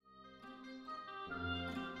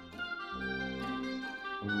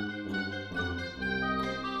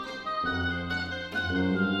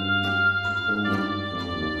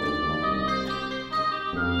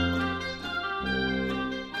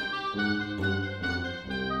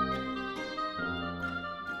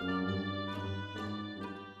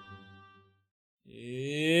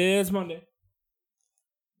It's Monday.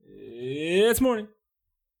 It's morning.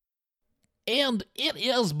 And it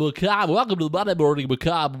is Macabre. Welcome to the Monday Morning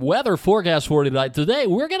Macabre weather forecast for tonight. Today,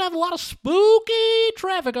 we're going to have a lot of spooky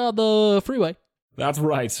traffic on the freeway. That's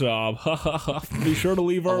right, Sob. Be sure to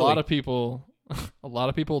leave early. A lot of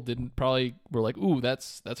people didn't probably were like, ooh,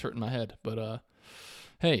 that's hurting my head. But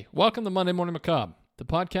hey, welcome to Monday Morning Macabre, the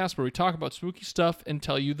podcast where we talk about spooky stuff and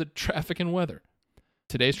tell you the traffic and weather.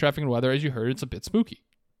 Today's traffic and weather, as you heard, it's a bit spooky.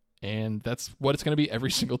 And that's what it's going to be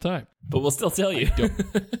every single time. But we'll still tell you.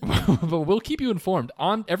 But we'll keep you informed.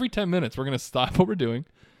 On every 10 minutes, we're going to stop what we're doing.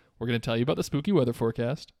 We're going to tell you about the spooky weather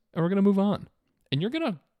forecast, and we're going to move on. And you're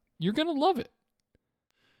going to love it.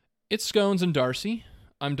 It's Scones and Darcy.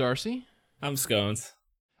 I'm Darcy. I'm Scones.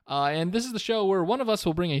 And this is the show where one of us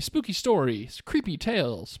will bring a spooky story, creepy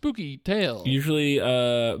tale, spooky tale. Usually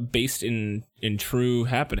based in true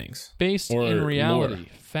happenings. Based in reality,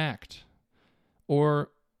 fact,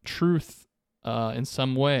 or truth in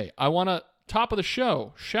some way. I want to, top of the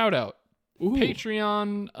show, shout out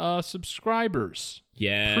Patreon subscribers.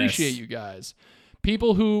 Yes. Appreciate you guys.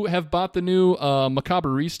 People who have bought the new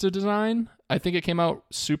Macabrista design. I think it came out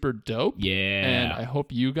super dope. Yeah. And I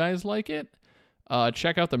hope you guys like it.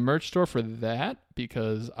 Check out the merch store for that,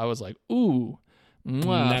 because I was like, ooh,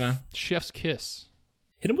 mwah, chef's kiss.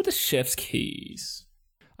 Hit him with the chef's keys.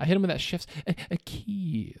 I hit him with that chef's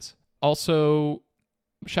keys. Also,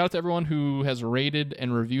 shout out to everyone who has rated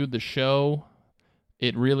and reviewed the show.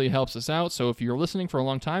 It really helps us out. So if you're listening for a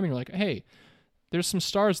long time and you're like, hey, there's some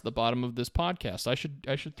stars at the bottom of this podcast,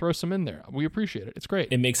 I should throw some in there. We appreciate it. It's great.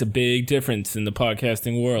 It makes a big difference in the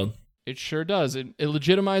podcasting world. It sure does. It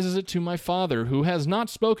legitimizes it to my father, who has not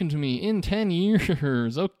spoken to me in 10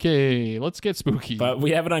 years. Okay, let's get spooky. But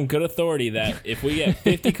we have it on good authority that if we get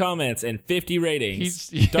 50 comments and 50 ratings,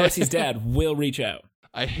 Darcy's dad will reach out.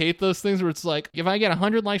 I hate those things where it's like, if I get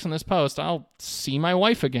 100 likes on this post, I'll see my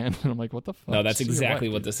wife again. And I'm like, what the fuck? No, that's exactly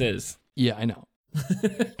what this is. Yeah, I know.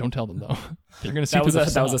 Don't tell them, though. They're going to see that was a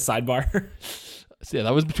sidebar. So yeah,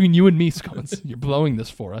 that was between you and me, Scones. You're blowing this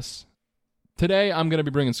for us. Today, I'm going to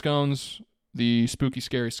be bringing Scones, the spooky,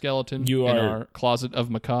 scary skeleton in our closet of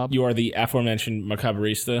macabre. You are the aforementioned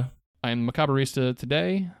Macabrista. I'm Macabrista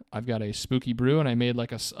today. I've got a spooky brew, and I made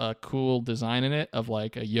like a cool design in it of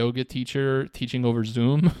like a yoga teacher teaching over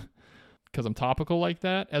Zoom, because I'm topical like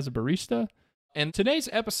that as a barista. And today's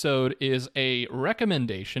episode is a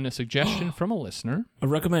recommendation, a suggestion from a listener. A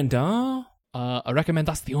recommendation? A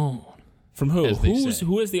recomendación. From who?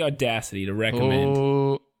 Who has the audacity to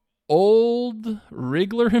recommend? Old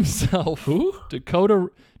Wriggler himself. Who?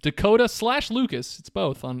 Dakota/Lucas. It's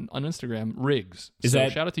both on Instagram. Riggs.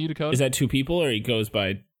 Shout out to you, Dakota. Is that two people, or he goes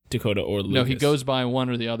by Dakota or Lucas? No, he goes by one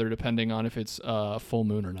or the other depending on if it's full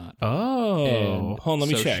moon or not. Oh. Hold on, let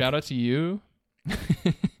me check. Shout out to you.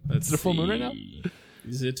 Is it a full moon right now?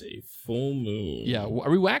 Is it a full moon? Yeah. Are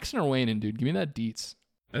we waxing or waning, dude? Give me that deets.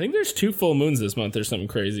 I think there's 2 full moons this month or something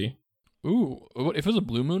crazy. Ooh. What if it was a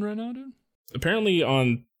blue moon right now, dude? Apparently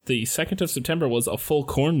on the 2nd of September was a full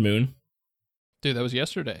corn moon. Dude, that was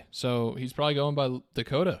yesterday. So he's probably going by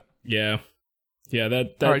Dakota. Yeah. Yeah,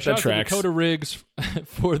 that All right, shout tracks. out to Dakota Riggs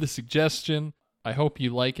for the suggestion. I hope you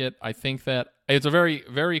like it. I think that it's a very,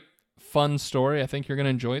 very fun story. I think you're going to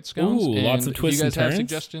enjoy it, Scones. Ooh, lots of twists and turns. If you guys have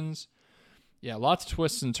suggestions, yeah, lots of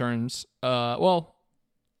twists and turns. Well,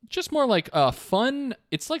 just more like fun.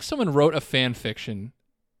 It's like someone wrote a fan fiction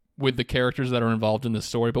with the characters that are involved in the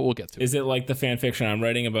story, but we'll get to it. Is it like the fan fiction I'm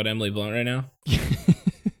writing about Emily Blunt right now?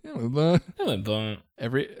 Emily Blunt.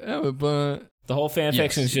 The whole fan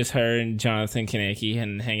fiction is just her and Jonathan Kaneki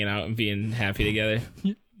and hanging out and being happy together.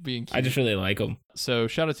 Being cute. I just really like them. So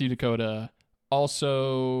shout out to you, Dakota.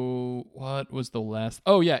 Also, what was the last?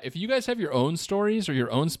 Oh yeah, if you guys have your own stories or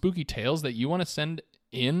your own spooky tales that you want to send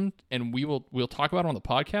in, and we'll talk about it on the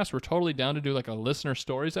podcast, we're totally down to do like a listener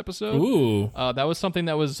stories episode. Ooh. That was something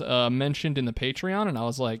that was mentioned in the Patreon, and I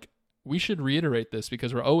was like, we should reiterate this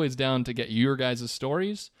because we're always down to get your guys'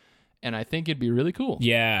 stories, and I think it'd be really cool.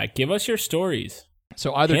 Yeah, give us your stories.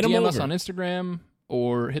 So either DM us on Instagram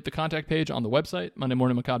or hit the contact page on the website,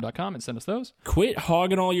 mondaymorningmacabre.com, and send us those. Quit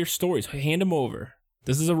hogging all your stories. Hand them over.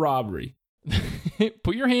 This is a robbery.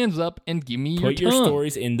 Put your hands up and give me Put your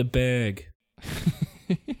stories in the bag.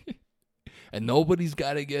 And nobody's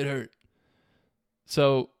got to get hurt.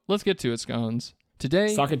 So let's get to it, Scones.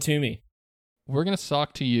 Today, sock it to me. We're going to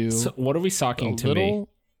sock to you. So what are we socking to me?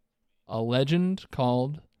 A legend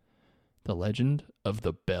called The Legend of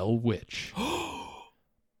the Bell Witch.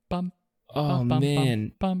 Bum. Oh,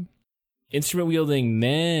 man. Bum. Instrument wielding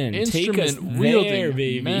men. Take us there,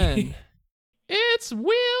 baby. Men. It's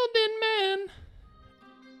wielding men.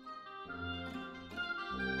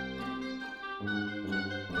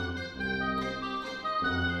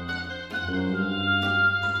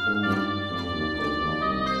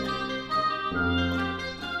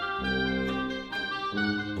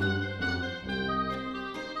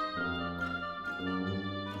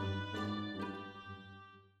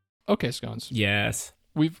 Okay, Scones. Yes.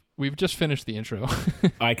 We've just finished the intro.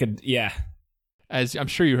 Yeah. As I'm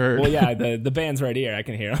sure you heard. Well, yeah, the band's right here. I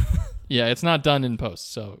can hear them. Yeah, it's not done in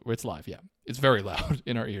post, so it's live. Yeah, it's very loud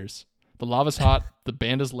in our ears. The lava's hot, the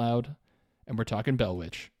band is loud, and we're talking Bell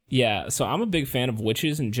Witch. Yeah, so I'm a big fan of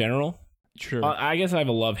witches in general. Sure. I guess I have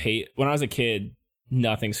a love-hate. When I was a kid,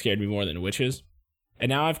 nothing scared me more than witches. And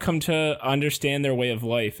now I've come to understand their way of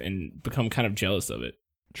life and become kind of jealous of it.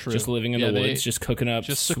 True. Just living in the woods, just cooking up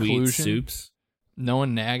just sweet seclusion. soups. No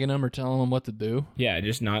one nagging them or telling them what to do. Yeah,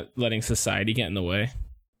 just not letting society get in the way.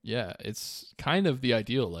 Yeah, it's kind of the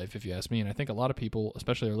ideal life, if you ask me. And I think a lot of people,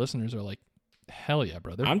 especially our listeners, are like, hell yeah,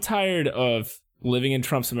 brother. I'm tired of living in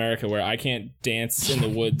Trump's America where I can't dance in the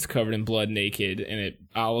woods covered in blood naked and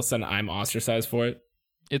all of a sudden I'm ostracized for it.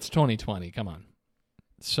 It's 2020. Come on.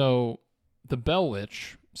 So, the Bell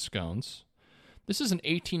Witch, Scones, this is an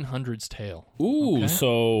 1800s tale. Ooh, okay?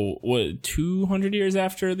 So what, 200 years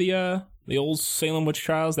after the old Salem witch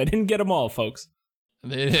trials? They didn't get them all, folks.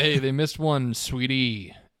 They missed one,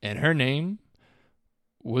 sweetie. And her name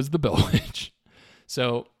was the Bell Witch.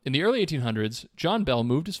 So, in the early 1800s, John Bell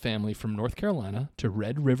moved his family from North Carolina to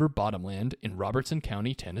Red River Bottomland in Robertson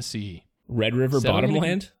County, Tennessee. Red River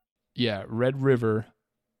Bottomland? Yeah, Red River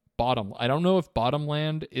Bottom. I don't know if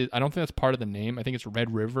Bottomland is. I don't think that's part of the name. I think it's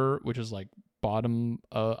Red River, which is like bottom.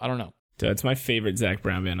 I don't know. Dude, that's my favorite Zach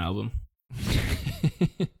Brown Band album.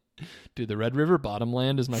 Dude, the Red River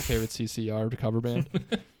Bottomland is my favorite CCR cover band.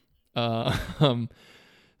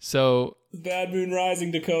 So Bad Moon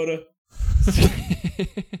Rising, Dakota.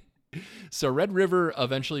 So Red River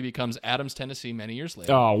eventually becomes Adams, Tennessee many years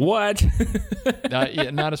later. Oh, what?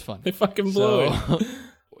 Not as fun. They fucking blew it.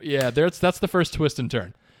 Yeah, that's the first twist and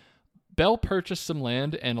turn. Bell purchased some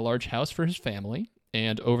land and a large house for his family,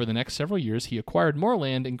 and over the next several years, he acquired more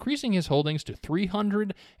land, increasing his holdings to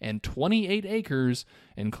 328 acres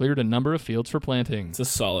and cleared a number of fields for planting. It's a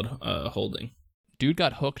solid holding. Dude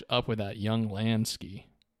got hooked up with that young land ski.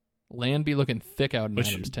 Land be looking thick out in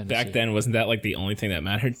Adams, Tennessee. Back then, wasn't that like the only thing that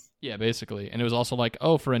mattered? Yeah, basically. And it was also like,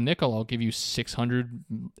 oh, for a nickel, I'll give you 600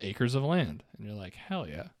 acres of land. And you're like, hell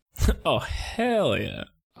yeah. Oh, hell yeah.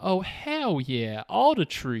 Oh, hell yeah. All the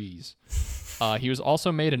trees. He was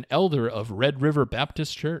also made an elder of Red River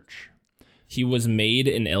Baptist Church. He was made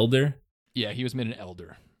an elder? Yeah, he was made an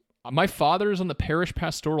elder. My father's on the parish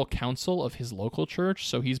pastoral council of his local church,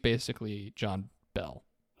 so he's basically John Bell.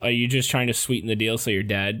 Are you just trying to sweeten the deal so your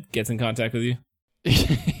dad gets in contact with you?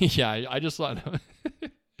 Yeah, I just thought...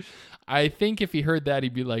 I think if he heard that,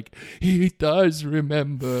 he'd be like, he does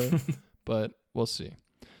remember. But we'll see.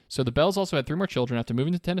 So the Bells also had 3 more children after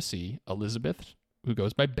moving to Tennessee. Elizabeth, who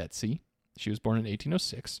goes by Betsy. She was born in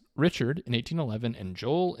 1806. Richard in 1811. And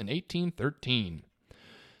Joel in 1813.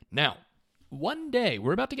 Now, one day,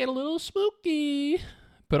 we're about to get a little spooky.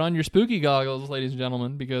 Put on your spooky goggles, ladies and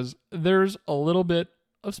gentlemen, because there's a little bit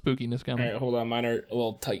of spookiness coming. All right, hold on. Mine are a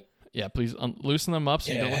little tight. Yeah, please loosen them up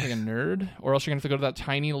so you don't look like a nerd. Or else you're going to have to go to that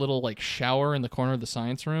tiny little like shower in the corner of the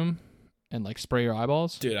science room and like spray your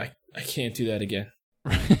eyeballs. Dude, I can't do that again.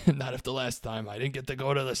 Not if the last time I didn't get to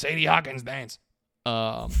go to the Sadie Hawkins dance.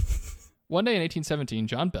 One day in 1817,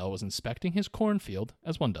 John Bell was inspecting his cornfield,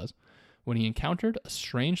 as one does, when he encountered a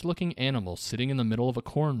strange-looking animal sitting in the middle of a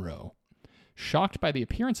corn row. Shocked by the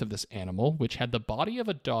appearance of this animal, which had the body of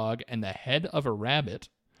a dog and the head of a rabbit,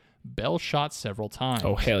 Bell shot several times.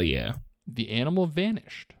 Oh, hell yeah. The animal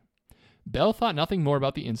vanished. Bell thought nothing more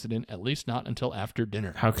about the incident, at least not until after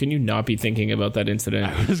dinner. How can you not be thinking about that incident?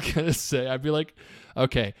 I was going to say, I'd be like,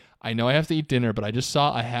 okay, I know I have to eat dinner, but I just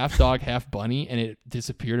saw a half dog, half bunny, and it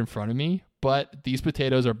disappeared in front of me. But these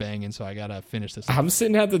potatoes are banging, so I got to finish this. I'm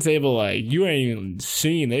sitting at the table like, you ain't even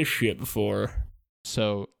seen this shit before.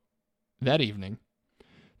 So that evening,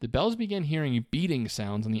 the Bells began hearing beating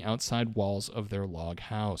sounds on the outside walls of their log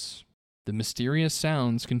house. The mysterious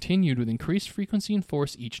sounds continued with increased frequency and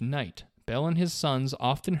force each night. Bell and his sons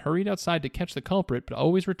often hurried outside to catch the culprit, but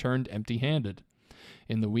always returned empty-handed.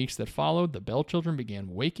 In the weeks that followed, the Bell children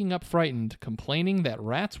began waking up frightened, complaining that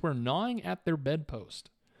rats were gnawing at their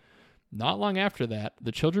bedpost. Not long after that,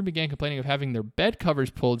 the children began complaining of having their bed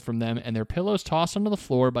covers pulled from them and their pillows tossed onto the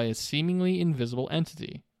floor by a seemingly invisible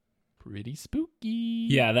entity. Pretty spooky.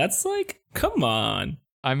 Yeah, that's like, come on.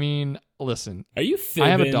 I mean, listen. Are you fibbing?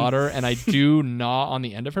 I have a daughter, and I do gnaw on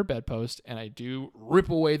the end of her bedpost, and I do rip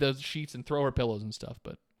away the sheets and throw her pillows and stuff,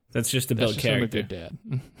 but... That's just to build character. I'm a good dad.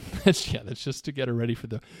 That's just to get her ready for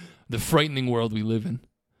the frightening world we live in.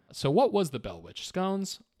 So what was the Bell Witch?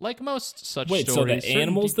 Scones, like most such stories... Wait, so the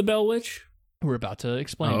animal's the Bell Witch? We're about to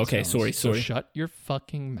explain. Oh, okay, Scones. sorry. So shut your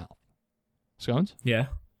fucking mouth. Scones? Yeah?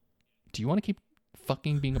 Do you want to keep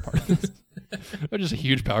fucking being a part of this. I'm just a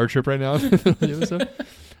huge power trip right now.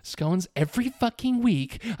 Scones, every fucking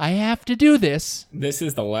week, I have to do this. This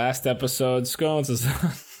is the last episode Scones is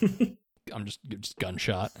on. I'm just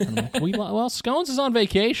gunshot. Well, Scones is on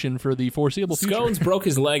vacation for the foreseeable future. Scones broke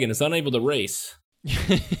his leg and is unable to race.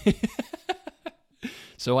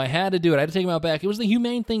 So I had to do it. I had to take him out back. It was the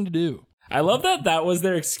humane thing to do. I love that was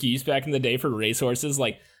their excuse back in the day for racehorses.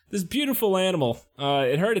 Like, this beautiful animal,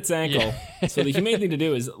 it hurt its ankle. Yeah. So the humane thing to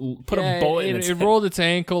do is put a bullet in its head. It rolled its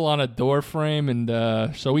ankle on a door frame,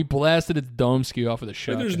 and so we blasted its dome skew off with a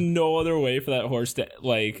shotgun. There's no other way for that horse to,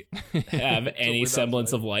 like, have any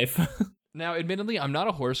semblance of life. Now, admittedly, I'm not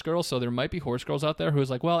a horse girl, so there might be horse girls out there who's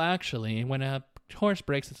like, well, actually, when a horse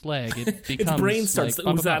breaks its leg, it becomes its brain starts to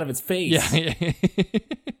ooze out of its face. Yeah.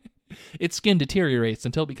 Its skin deteriorates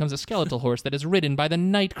until it becomes a skeletal horse that is ridden by the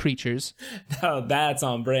night creatures. No, that's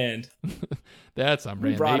on brand. That's on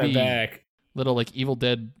brand. We brought it back. Little, like, Evil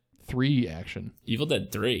Dead 3 action. Evil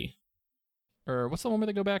Dead 3? Or what's the one where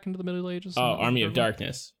they go back into the Middle Ages? Oh, Army of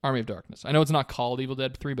Darkness. Army of Darkness. I know it's not called Evil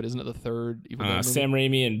Dead 3, but isn't it the third Evil Dead movie? Sam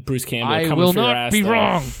Raimi and Bruce Campbell I coming will for your not ass, be though.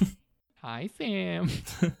 wrong. Hi, Sam.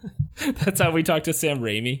 That's how we talk to Sam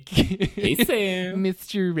Raimi. Hey, Sam.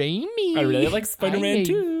 Mr. Raimi. I really like Spider-Man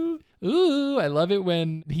 2. Ooh, I love it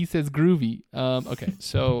when he says groovy. Okay,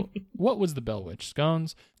 so what was the Bell Witch?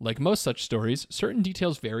 Scones? Like most such stories, certain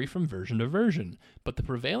details vary from version to version, but the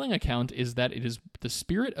prevailing account is that it is the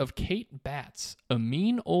spirit of Kate Batts, a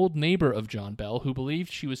mean old neighbor of John Bell who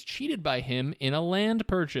believed she was cheated by him in a land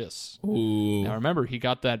purchase. Ooh. Now remember, he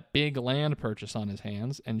got that big land purchase on his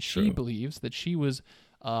hands, and she believes that she was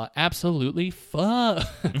absolutely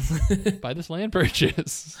fucked by this land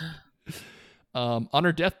purchase. On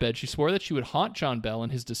her deathbed, she swore that she would haunt John Bell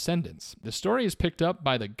and his descendants. The story is picked up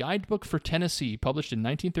by the Guidebook for Tennessee, published in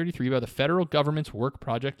 1933 by the federal government's Work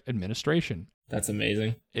Project Administration. That's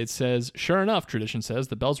amazing. It says, sure enough, tradition says,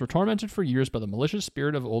 the Bells were tormented for years by the malicious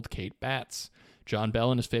spirit of old Kate Batts. John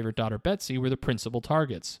Bell and his favorite daughter Betsy were the principal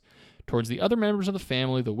targets. Towards the other members of the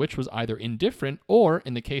family, the witch was either indifferent or,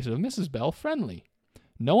 in the case of Mrs. Bell, friendly.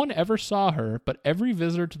 No one ever saw her, but every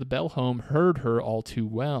visitor to the Bell home heard her all too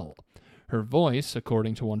well. Her voice,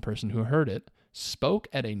 according to one person who heard it, spoke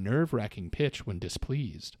at a nerve-wracking pitch when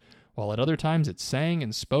displeased, while at other times it sang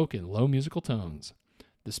and spoke in low musical tones.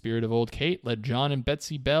 The spirit of old Kate led John and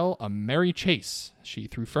Betsy Bell a merry chase. She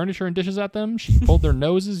threw furniture and dishes at them, she pulled their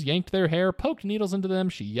noses, yanked their hair, poked needles into them,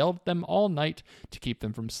 she yelled at them all night to keep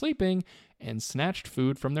them from sleeping, and snatched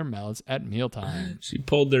food from their mouths at mealtime. She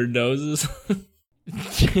pulled their noses.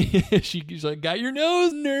 She's like, got your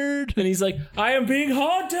nose, nerd. And he's like, I am being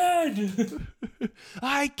haunted.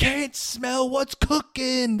 I can't smell what's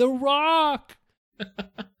cooking. The Rock.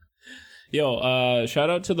 Yo,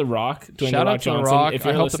 shout out to The Rock. Shout out to The Rock.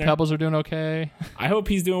 I hope the Pebbles are doing okay. I hope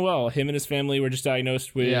he's doing well. Him and his family were just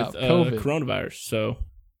diagnosed with coronavirus. So,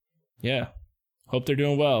 yeah. Hope they're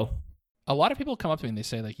doing well. A lot of people come up to me and they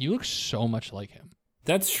say, like, you look so much like him.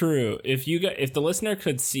 That's true. If the listener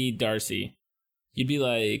could see Darcy, you'd be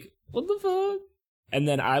like, what the fuck? And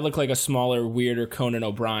then I look like a smaller, weirder Conan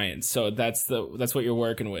O'Brien. So that's what you're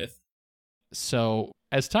working with. So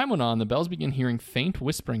as time went on, the Bells began hearing faint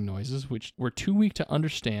whispering noises, which were too weak to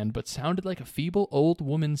understand, but sounded like a feeble old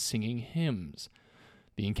woman singing hymns.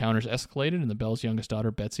 The encounters escalated, and the Bells' youngest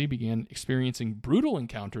daughter, Betsy, began experiencing brutal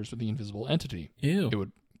encounters with the invisible entity. Ew. It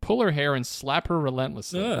would pull her hair and slap her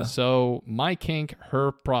relentlessly. Ugh. So my kink,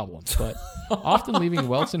 her problem. But often leaving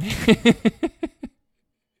welts in...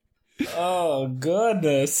 Oh,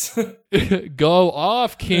 goodness. Go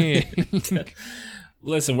off, king.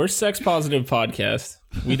 Listen, we're sex positive podcast.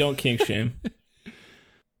 We don't kink shame.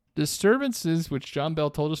 Disturbances, which John Bell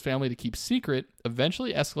told his family to keep secret,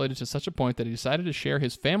 eventually escalated to such a point that he decided to share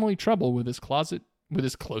his family trouble with his closeted friend.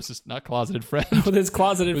 With his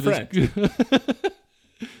closeted friend.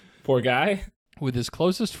 Poor guy. With his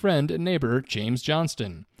closest friend and neighbor, James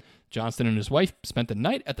Johnston. Johnston and his wife spent the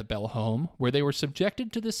night at the Bell home, where they were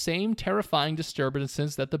subjected to the same terrifying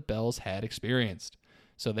disturbances that the Bells had experienced.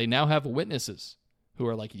 So they now have witnesses who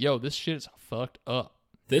are like, yo, this shit is fucked up.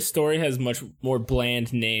 This story has much more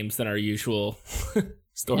bland names than our usual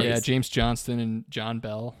stories. Yeah, James Johnston and John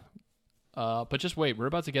Bell. But just wait, we're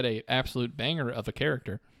about to get an absolute banger of a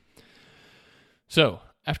character. So,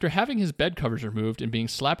 after having his bed covers removed and being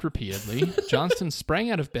slapped repeatedly, Johnston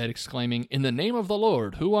sprang out of bed exclaiming, "In the name of the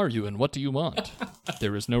Lord, who are you and what do you want?"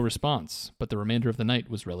 There was no response, but the remainder of the night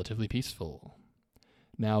was relatively peaceful.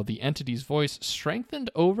 Now, the entity's voice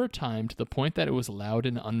strengthened over time to the point that it was loud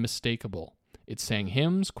and unmistakable. It sang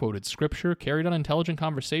hymns, quoted scripture, carried on intelligent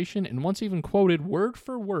conversation, and once even quoted word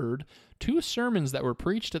for word 2 sermons that were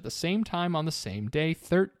preached at the same time on the same day,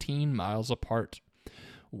 13 miles apart.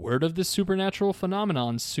 Word of this supernatural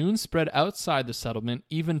phenomenon soon spread outside the settlement,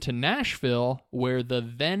 even to Nashville, where the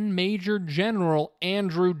then Major General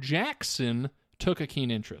Andrew Jackson took a keen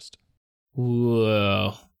interest.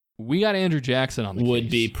 Whoa. We got Andrew Jackson on the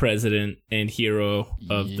Would-be president and hero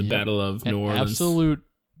of the Battle of New Orleans. Absolute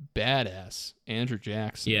badass, Andrew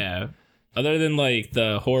Jackson. Yeah. Other than, like,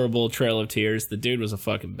 the horrible Trail of Tears, the dude was a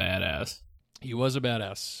fucking badass. He was a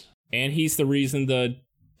badass. And he's the reason the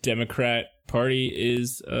Democrat Party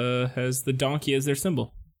has the donkey as their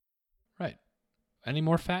symbol. Right. Any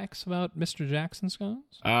more facts about Mr. Jackson's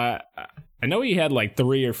guns? I know he had like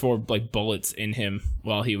 3 or 4 like bullets in him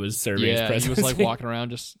while he was serving as president. He was like walking around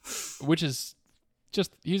he's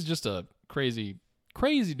just a crazy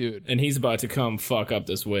dude. And he's about to come fuck up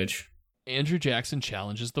this witch. Andrew Jackson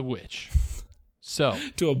challenges the witch. So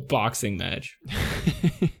to a boxing match.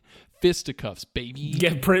 Fisticuffs, baby.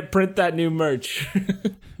 Yeah, print that new merch.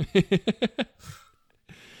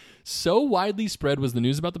 So widely spread was the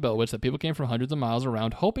news about the Bell Witch that people came from hundreds of miles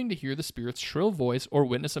around hoping to hear the spirit's shrill voice or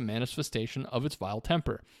witness a manifestation of its vile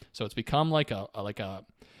temper. So it's become like a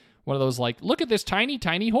one of those like, look at this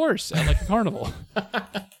tiny horse at like a carnival.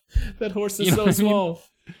 That horse is so small.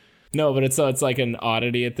 No, but it's like an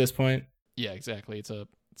oddity at this point. Yeah, exactly. It's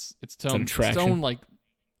its own like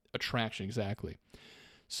attraction, exactly.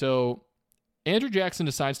 So Andrew Jackson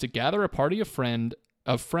decides to gather a party of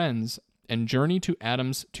friends and journey to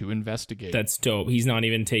Adams to investigate. That's dope. He's not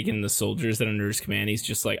even taking the soldiers that are under his command. He's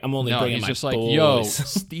just like, I'm only bringing my boys. He's just like, yo,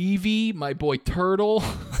 Stevie, my boy Turtle.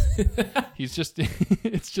 It's just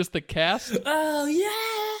the cast. Oh,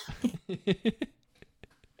 yeah.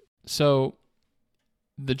 So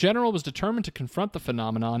the general was determined to confront the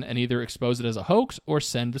phenomenon and either expose it as a hoax or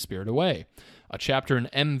send the spirit away. A chapter in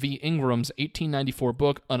M.V. Ingram's 1894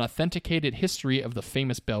 book, An Authenticated History of the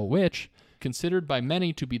Famous Bell Witch, considered by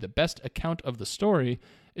many to be the best account of the story,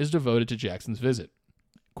 is devoted to Jackson's visit.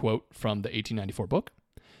 Quote from the 1894 book,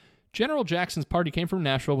 General Jackson's party came from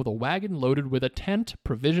Nashville with a wagon loaded with a tent,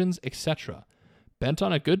 provisions, etc., bent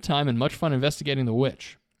on a good time and much fun investigating the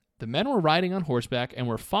witch. The men were riding on horseback and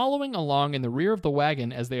were following along in the rear of the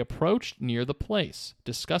wagon as they approached near the place,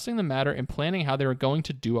 discussing the matter and planning how they were going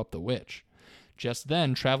to do up the witch. Just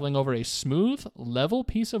then, traveling over a smooth, level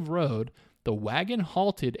piece of road, the wagon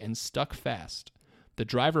halted and stuck fast. The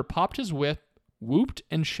driver popped his whip, whooped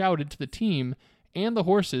and shouted to the team, and the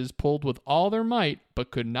horses pulled with all their might, but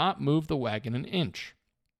could not move the wagon an inch.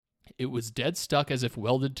 It was dead stuck as if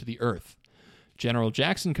welded to the earth. General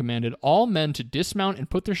Jackson commanded all men to dismount and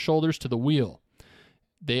put their shoulders to the wheel.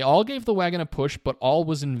 They all gave the wagon a push, but all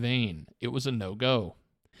was in vain. It was a no-go.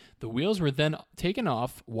 The wheels were then taken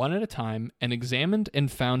off one at a time and examined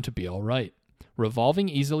and found to be all right, revolving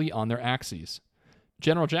easily on their axes.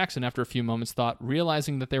 General Jackson, after a few moments' thought,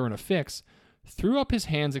 realizing that they were in a fix, threw up his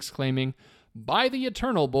hands exclaiming, "By the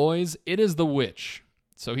eternal, boys, it is the witch."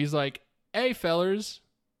 So he's like, "Hey, fellers,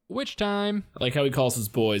 witch time." I like how he calls his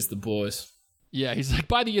boys the boys. Yeah, he's like,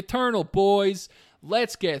 "By the eternal, boys,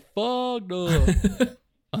 let's get fucked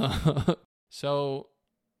up." So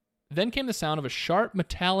then came the sound of a sharp,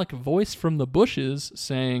 metallic voice from the bushes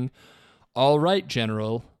saying, "All right,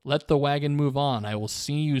 General, let the wagon move on. I will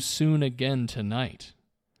see you soon again tonight."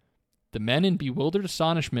 The men in bewildered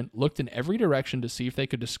astonishment looked in every direction to see if they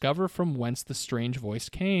could discover from whence the strange voice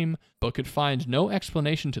came, but could find no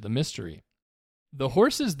explanation to the mystery. The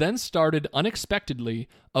horses then started unexpectedly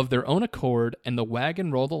of their own accord, and the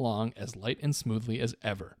wagon rolled along as light and smoothly as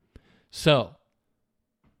ever. So,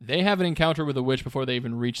 they have an encounter with a witch before they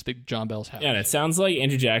even reach the John Bell's house. Yeah, and it sounds like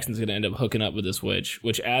Andrew Jackson's going to end up hooking up with this witch,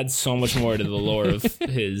 which adds so much more to the lore of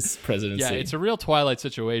his presidency. Yeah, it's a real Twilight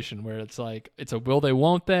situation where it's like, it's a will they,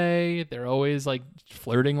 won't they? They're always like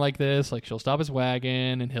flirting like this. Like she'll stop his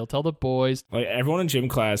wagon and he'll tell the boys. Like everyone in gym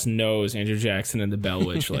class knows Andrew Jackson and the Bell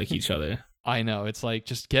Witch like each other. I know. It's like,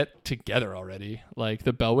 just get together already. Like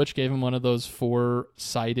the Bell Witch gave him one of those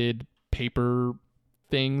 4-sided paper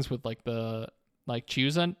things with like the... Like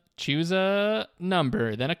choose a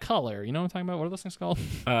number, then a color. You know what I'm talking about? What are those things called?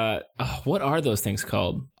 What are those things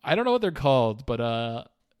called? I don't know what they're called, but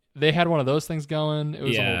they had one of those things going. It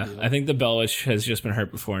was a whole deal. I think the Bell Witch has just been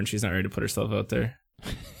hurt before, and she's not ready to put herself out there.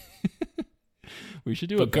 We should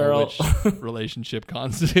do a Bell Witch relationship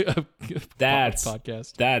podcast.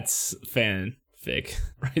 That's fanfic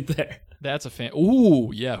right there. That's a fan.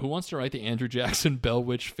 Ooh, yeah. Who wants to write the Andrew Jackson Bell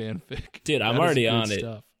Witch fanfic? Dude, I'm already on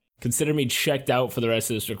it. Consider me checked out for the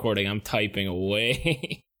rest of this recording. I'm typing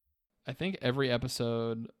away. I think every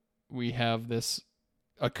episode we have this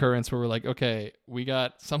occurrence where we're like, okay, we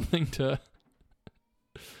got something to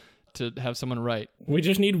have someone write. We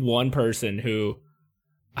just need one person who,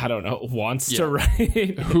 I don't know, wants to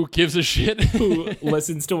write. Who gives a shit. Who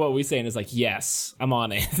listens to what we say and is like, yes, I'm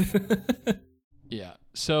on it. Yeah.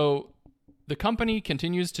 So the company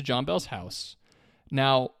continues to John Bell's house.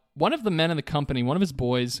 Now, one of the men in the company, one of his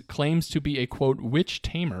boys, claims to be a, quote, witch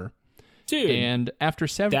tamer. Dude, and after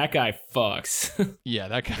several... That guy fucks. Yeah,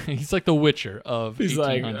 that guy. He's like the Witcher of He's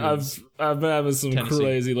like, I've been having some Tennessee.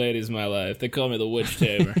 crazy ladies in my life. They call me the witch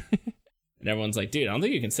tamer. And everyone's like, dude, I don't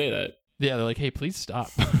think you can say that. Yeah, they're like, hey, please stop.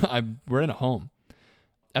 We're in a home.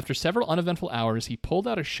 After several uneventful hours, he pulled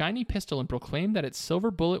out a shiny pistol and proclaimed that its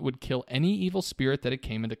silver bullet would kill any evil spirit that it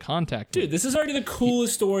came into contact with. Dude, this is already the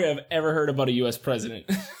coolest story I've ever heard about a U.S. president.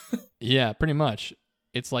 Yeah, pretty much.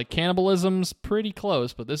 It's like cannibalism's pretty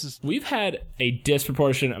close, but this is... We've had a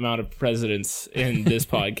disproportionate amount of presidents in this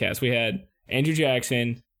podcast. We had Andrew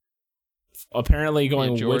Jackson, apparently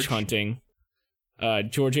going witch hunting,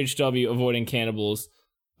 George H.W. avoiding cannibals,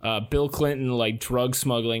 Bill Clinton like drug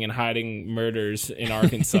smuggling and hiding murders in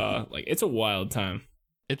Arkansas. Like, it's a wild time.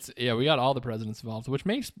 We got all the presidents involved, which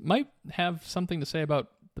might have something to say about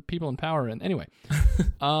the people in power. And anyway,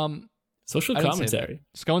 social commentary.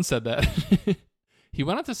 Scone said that. He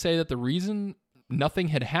went on to say that the reason nothing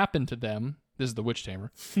had happened to them, this is the witch tamer,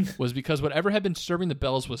 was because whatever had been disturbing the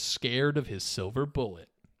Bells was scared of his silver bullet.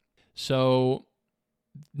 So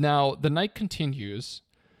now the night continues,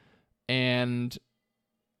 and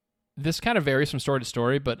this kind of varies from story to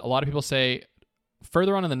story, but a lot of people say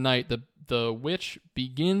further on in the night, the witch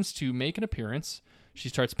begins to make an appearance. She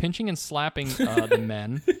starts pinching and slapping the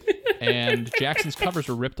men, and Jackson's covers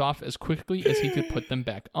were ripped off as quickly as he could put them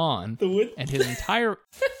back on. And his entire...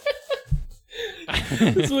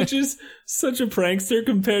 This witch is such a prankster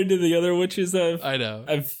compared to the other witches I know.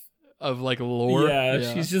 Of like lore.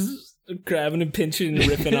 Yeah, she's just grabbing and pinching and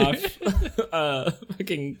ripping off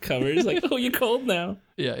fucking covers. Like, oh, you're cold now.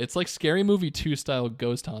 Yeah, it's like Scary Movie 2 style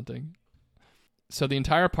ghost haunting. So the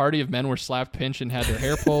entire party of men were slapped, pinched, and had their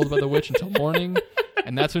hair pulled by the witch until morning.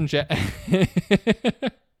 And that's when the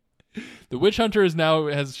witch hunter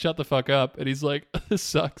has shut the fuck up, and he's like, this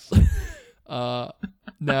sucks.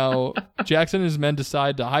 Now, Jackson and his men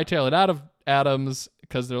decide to hightail it out of Adams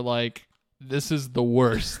because they're like, this is the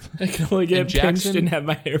worst. I can only get pinched and have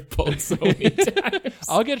my hair pulled so many times.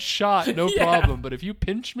 I'll get shot, no problem, but if you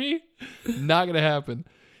pinch me, not going to happen.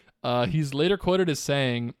 He's later quoted as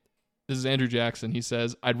saying, this is Andrew Jackson, he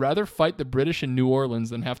says, I'd rather fight the British in New Orleans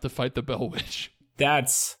than have to fight the Bell Witch.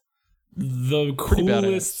 That's the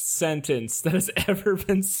coolest sentence that has ever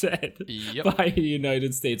been said by a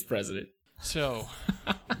United States president. So,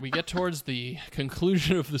 we get towards the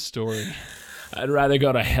conclusion of the story. I'd rather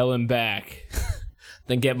go to hell and back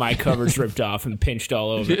than get my covers ripped off and pinched all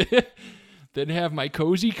over. Than have my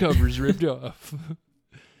cozy covers ripped off.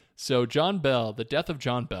 So, John Bell, the death of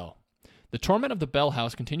John Bell. The torment of the Bell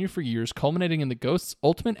House continued for years, culminating in the ghost's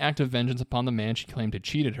ultimate act of vengeance upon the man she claimed had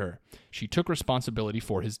cheated her. She took responsibility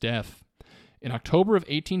for his death. In October of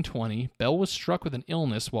 1820, Bell was struck with an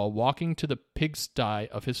illness while walking to the pigsty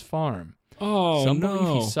of his farm. Oh, Some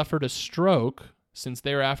believe he suffered a stroke, since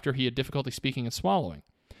thereafter he had difficulty speaking and swallowing.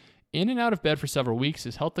 In and out of bed for several weeks,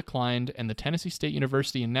 his health declined, and the Tennessee State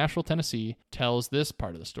University in Nashville, Tennessee, tells this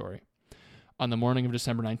part of the story. On the morning of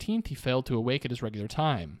December 19th, he failed to awake at his regular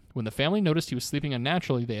time. When the family noticed he was sleeping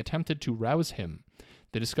unnaturally, they attempted to rouse him.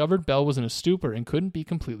 They discovered Bell was in a stupor and couldn't be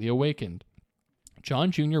completely awakened.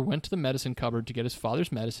 John Jr. went to the medicine cupboard to get his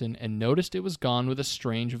father's medicine and noticed it was gone with a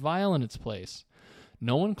strange vial in its place.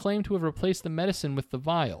 No one claimed to have replaced the medicine with the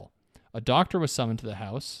vial. A doctor was summoned to the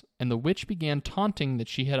house, and the witch began taunting that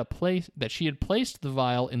she had placed the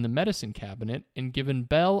vial in the medicine cabinet and given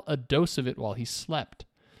Bell a dose of it while he slept.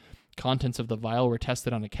 Contents of the vial were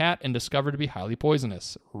tested on a cat and discovered to be highly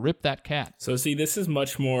poisonous. Rip that cat. So see, this is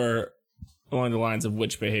much more along the lines of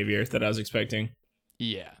witch behavior that I was expecting.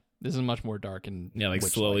 Yeah, this is much more dark and like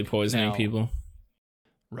slowly poisoning people.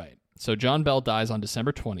 Right. So John Bell dies on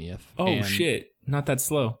December 20th. Oh shit, not that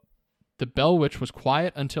slow. The Bell Witch was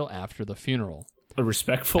quiet until after the funeral. A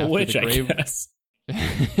respectful witch, I guess.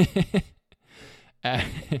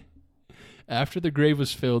 After the grave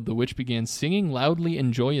was filled, the witch began singing loudly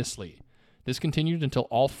and joyously. This continued until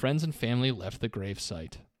all friends and family left the grave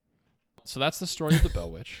site. So that's the story of the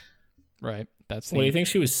Bell Witch. Right. What do you think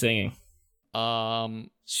she was singing?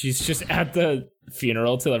 She's just at the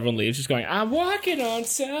funeral till everyone leaves, just going, I'm walking on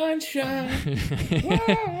sunshine.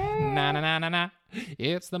 Na na na na na.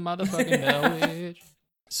 It's the motherfucking Bell Witch.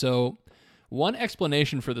 So One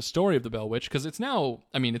explanation for the story of the Bell Witch, because it's now,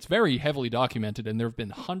 I mean, it's very heavily documented, and there have been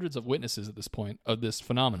hundreds of witnesses at this point of this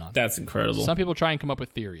phenomenon. That's incredible. Some people try and come up with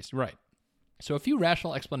theories. Right. So a few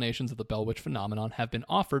rational explanations of the Bell Witch phenomenon have been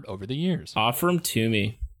offered over the years. Offer them to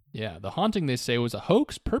me. Yeah, the haunting, they say, was a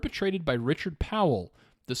hoax perpetrated by Richard Powell,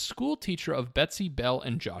 the school teacher of Betsy Bell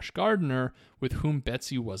and Josh Gardner, with whom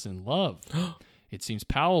Betsy was in love. It seems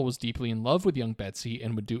Powell was deeply in love with young Betsy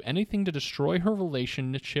and would do anything to destroy her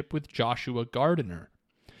relationship with Joshua Gardner.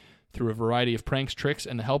 Through a variety of pranks, tricks,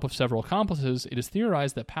 and the help of several accomplices, it is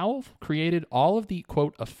theorized that Powell created all of the,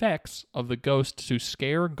 quote, effects of the ghost to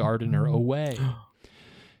scare Gardner away.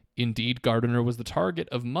 Indeed, Gardner was the target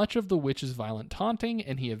of much of the witch's violent taunting,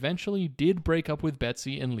 and he eventually did break up with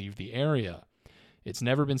Betsy and leave the area. It's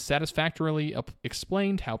never been satisfactorily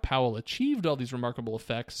explained how Powell achieved all these remarkable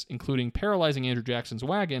effects, including paralyzing Andrew Jackson's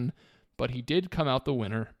wagon, but he did come out the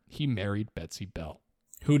winner. He married Betsy Bell.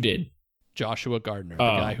 Who did? Joshua Gardner, the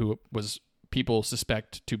guy who was people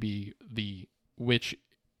suspect to be the witch,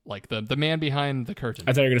 like the man behind the curtain.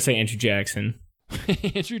 I thought you were going to say Andrew Jackson.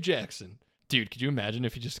 Andrew Jackson. Dude, could you imagine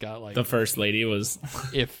if he just got like... The first lady was...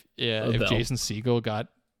 if Jason Segel got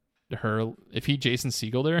her... If he Jason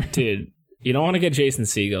Segel'd her... Dude, you don't want to get Jason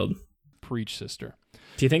Segel'd. Preach, sister.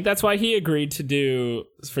 Do you think that's why he agreed to do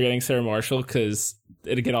Forgetting Sarah Marshall? Because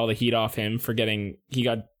it'd get all the heat off him for getting... He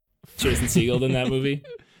got Jason Segel'd in that movie?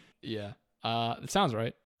 Yeah. It sounds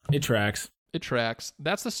right. It tracks. It tracks.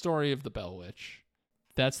 That's the story of the Bell Witch.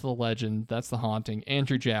 That's the legend. That's the haunting.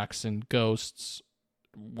 Andrew Jackson, ghosts,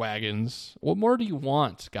 wagons. What more do you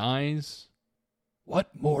want, guys? What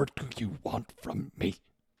more do you want from me?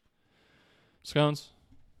 Scones,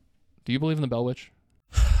 do you believe in the Bell Witch?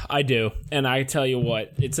 I do. And I tell you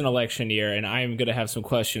what, it's an election year, and I'm going to have some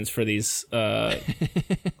questions for these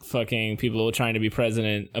fucking people trying to be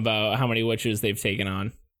president about how many witches they've taken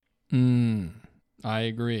on. I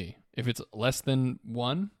agree. If it's less than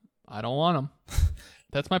one, I don't want them.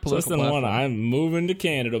 That's my political less than platform. one, I'm moving to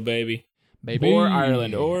Canada, baby. Or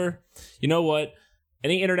Ireland. Or, you know what?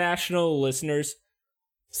 Any international listeners,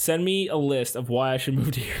 send me a list of why I should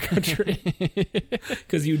move to your country.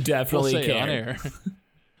 Because you definitely we'll say care. It on air.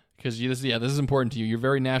 Because this is important to you. You're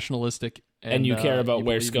very nationalistic. And you care about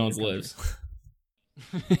where Scones lives.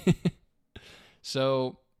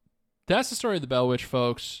 So, that's the story of the Bell Witch,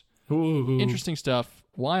 folks. Ooh. Interesting stuff.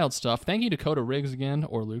 Wild stuff. Thank you, Dakota Riggs, again,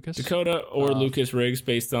 or Lucas. Dakota or Lucas Riggs,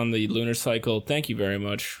 based on the lunar cycle. Thank you very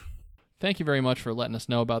much. Thank you very much for letting us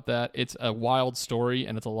know about that. It's a wild story,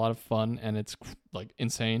 and it's a lot of fun, and it's like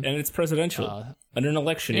insane. And it's presidential under an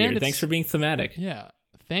election year. Thanks for being thematic. Yeah.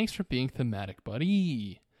 Thanks for being thematic,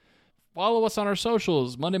 buddy. Follow us on our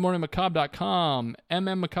socials, MondayMorningMacabre.com,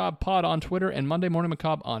 MMMacabrePod on Twitter, and Monday Morning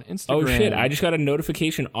Macabre on Instagram. Oh, shit. I just got a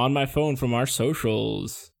notification on my phone from our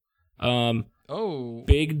socials.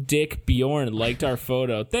 Big Dick Bjorn liked our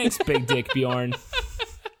photo. Thanks, Big Dick Bjorn.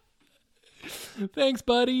 Thanks,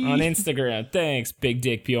 buddy. On Instagram. Thanks, Big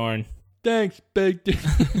Dick Bjorn. Thanks, Big Dick.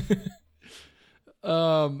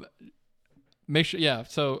 Make sure, yeah.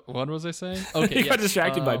 So, what was I saying? Okay, you got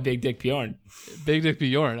distracted by Big Dick Bjorn. Big Dick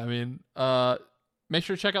Bjorn. I mean, make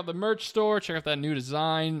sure to check out the merch store. Check out that new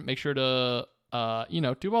design. Make sure to,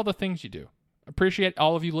 do all the things you do. Appreciate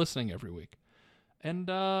all of you listening every week. And,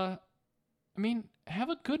 have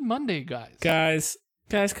a good Monday, guys. Guys,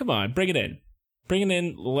 come on. Bring it in. Bring it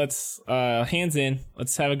in. Let's, hands in.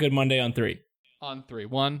 Let's have a good Monday on 3. On 3.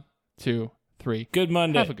 1, 2, 3. Good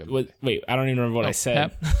Monday. Have a good Monday. Wait, I don't even remember what I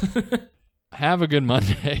said. Have a good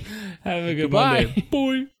Monday. Have a good Goodbye. Monday.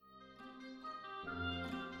 Boy.